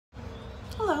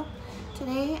Hello,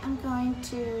 today I'm going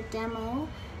to demo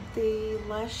the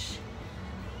Lush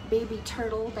Baby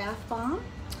Turtle Bath Bomb,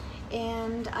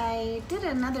 and I did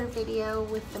another video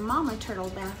with the Mama Turtle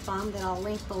Bath Bomb that I'll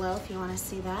link below if you want to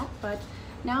see that. But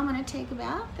now I'm going to take a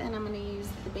bath and I'm going to use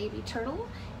the Baby Turtle.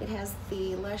 It has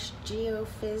the Lush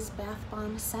Geophyzz'bath Bath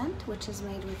Bomb scent, which is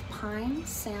made with pine,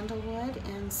 sandalwood,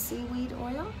 and seaweed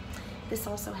oil. This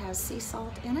also has sea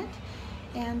salt in it.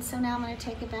 And so now I'm going to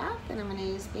take a bath and I'm going to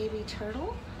use Baby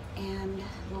Turtle and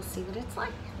we'll see what it's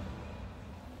like.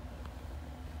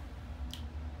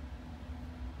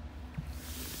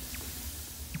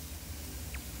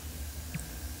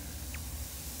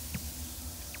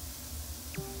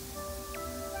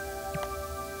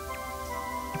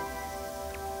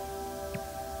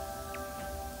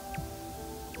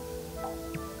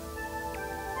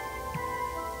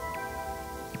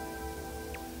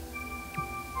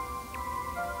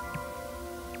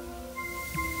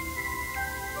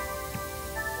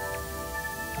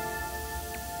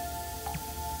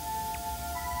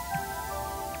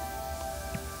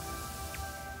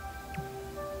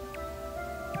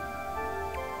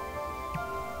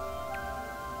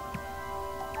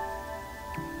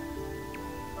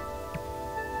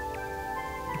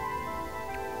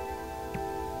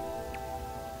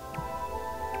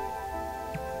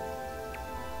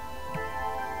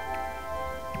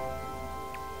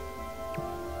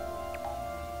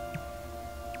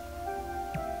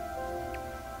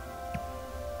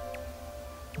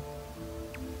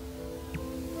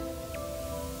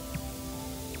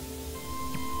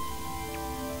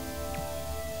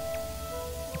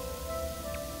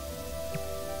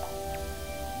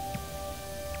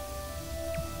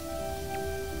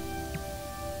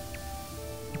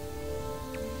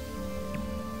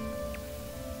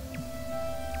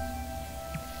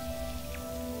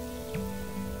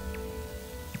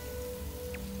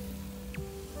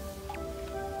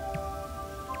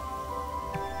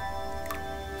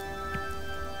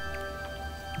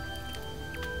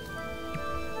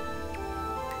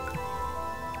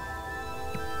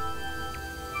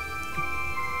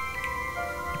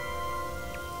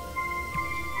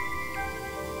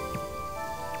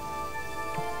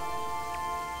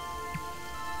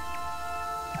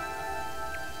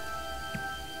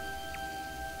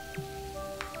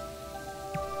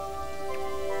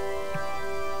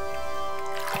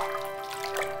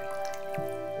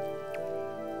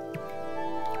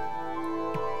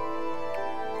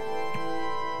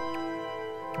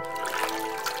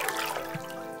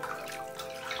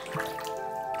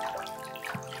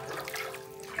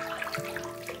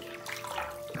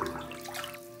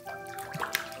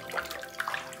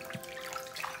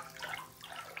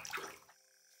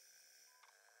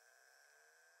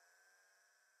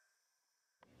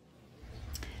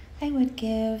 I would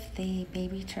give the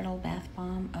Baby Turtle Bath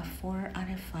Bomb a 4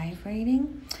 out of 5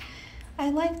 rating.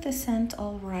 I like the scent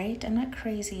all right. I'm not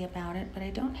crazy about it, but I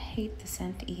don't hate the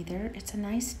scent either. It's a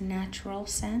nice natural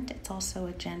scent. It's also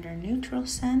a gender neutral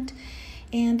scent,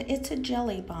 and it's a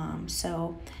jelly bomb,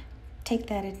 so take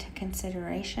that into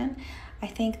consideration. I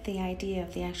think the idea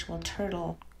of the actual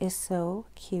turtle is so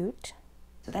cute.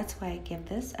 So that's why I give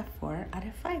this a 4 out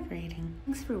of 5 rating.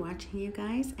 Thanks for watching, you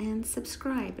guys, and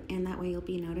subscribe, and that way you'll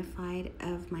be notified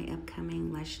of my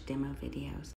upcoming Lush demo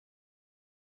videos.